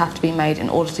decisions have to be made in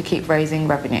order to keep raising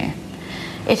revenue.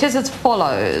 It is as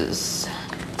follows.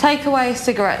 Take away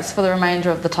cigarettes for the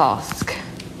remainder of the task.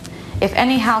 If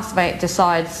any housemate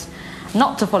decides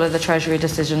not to follow the Treasury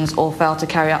decisions or fail to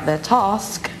carry out their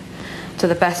task to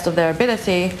the best of their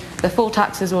ability, the full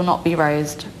taxes will not be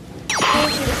raised.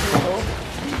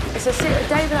 It's a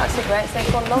day without cigarettes,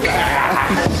 they've gone longer.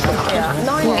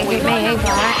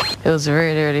 It was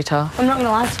really, really tough. I'm not going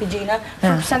to lie to you, Gina.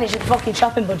 For a percentage of the fucking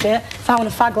shopping budget, if I want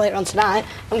a fag later on tonight,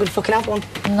 I'm going to fucking have one.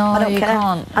 No, I don't you care.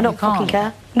 can't. I don't You fucking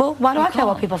can't. care. Well, why do You I care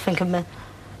what can't. people think of me?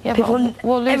 Yeah, People, but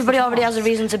we'll lose everybody the already has a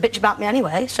reason to bitch about me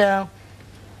anyway, so...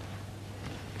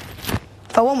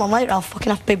 If I want one later, I'll fucking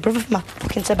have Big Brother for my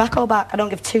fucking tobacco back. I don't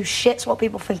give two shits what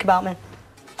people think about me.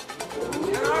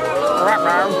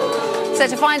 So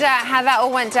to find out how that all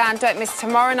went down, don't miss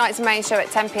tomorrow night's main show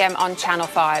at 10 p.m. on Channel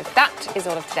 5. That is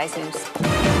all of today's news.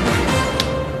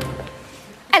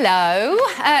 Hello.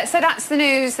 So that's the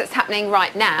news that's happening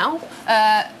right now.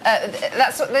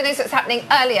 That's the news that's happening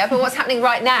earlier, but what's happening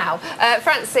right now?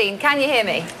 Francine, can you hear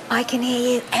me? I can hear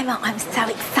you. Emma, I'm so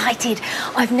excited.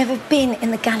 I've never been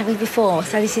in the gallery before,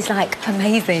 so this is, like,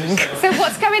 amazing. So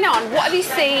what's going on? What have you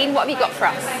seen? What have you got for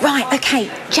us? Right,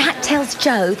 OK. Jack tells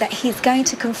Joe that he's going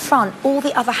to confront all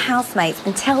the other housemates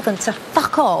and tell them to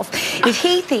fuck off if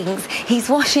he thinks he's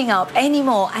washing up any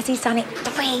more, as he's done it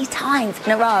 3 times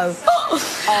in a row.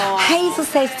 Hazel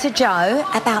says to Joe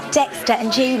about Dexter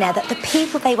and Gina that the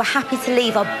people they were happy to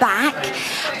leave are back,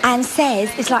 and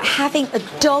says it's like having a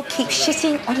dog keep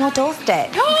shitting on your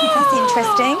doorstep. That's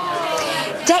interesting.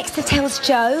 Dexter tells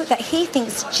Joe that he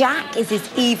thinks Jack is his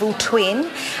evil twin,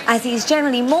 as he's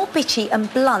generally more bitchy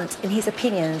and blunt in his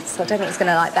opinions, so I don't think he's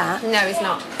going to like that. No, he's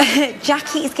not.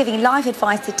 Jackie is giving life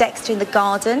advice to Dexter in the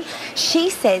garden. She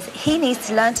says he needs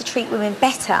to learn to treat women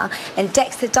better, and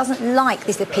Dexter doesn't like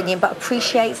this opinion but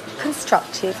appreciates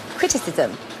constructive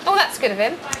criticism. Oh, that's good of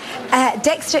him.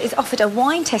 Dexter is offered a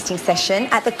wine tasting session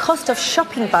at the cost of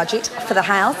shopping budget for the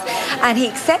house, and he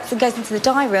accepts and goes into the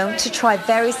dining room to try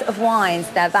various of wines.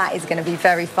 Now that is going to be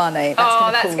very funny.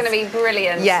 That's going to be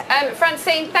brilliant. Yeah.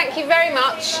 Francine, thank you very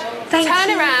much. Thank Turn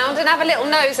you. around and have a little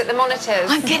nose at the monitors.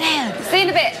 I'm gonna. See you in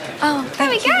a bit. Oh, there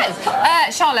we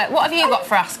go. Charlotte, what have you got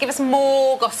for us? Give us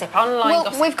more gossip, online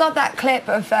gossip. We've got that clip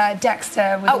of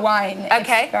Dexter with the wine.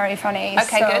 Okay. It's very funny.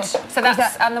 Okay, good. So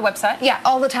that's on the website? Yeah,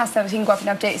 all the tasks, so you can go up and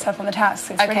update yourself on the tasks.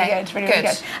 It's really good, really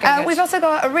good. Good. We've also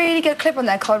got a really good clip on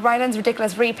there called Ryland's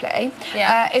Ridiculous Replay.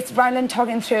 Yeah. It's Ryland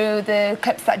talking through the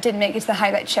clips that didn't make it to the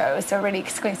highlight show, so really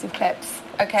exclusive clips.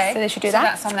 Okay. So they should do So that.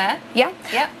 that's on there? Yeah.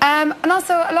 Yeah. And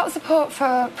also a lot of support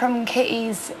from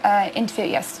Katie's interview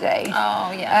yesterday.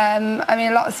 Oh, yeah. I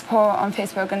mean, a lot of support on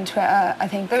Facebook and Twitter, I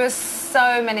think. There was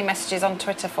so many messages on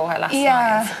Twitter for her last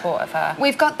night in support of her.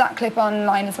 We've got that clip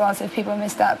online as well, so if people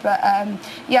missed that. But,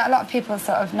 yeah, a lot of people are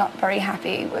sort of not very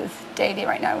happy with Daly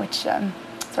right now, which is what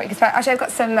you can expect. Actually, I've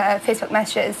got some Facebook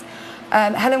messages.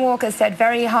 Helen Walker said,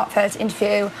 very heartfelt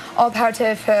interview, all power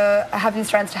to her for having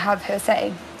strength to have her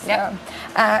say.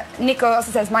 Yep. Nico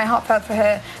also says, my heart felt for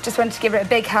her. Just wanted to give her a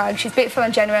big hug. She's beautiful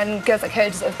and genuine. Girls like her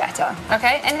deserve better.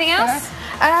 Okay, anything else?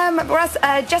 Whereas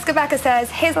Jessica Becker says,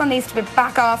 Hazel needs to be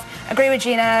back off. Agree with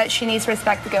Gina. She needs to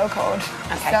respect the girl code.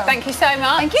 Okay, thank you so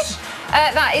much. Thank you.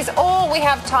 That is all we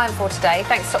have time for today.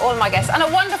 Thanks to all of my guests and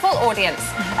a wonderful audience.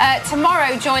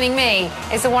 Tomorrow, joining me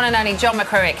is the one and only John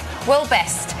McCririck, Will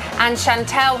Best, and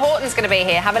Chantel Horton's going to be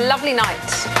here. Have a lovely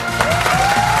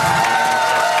night.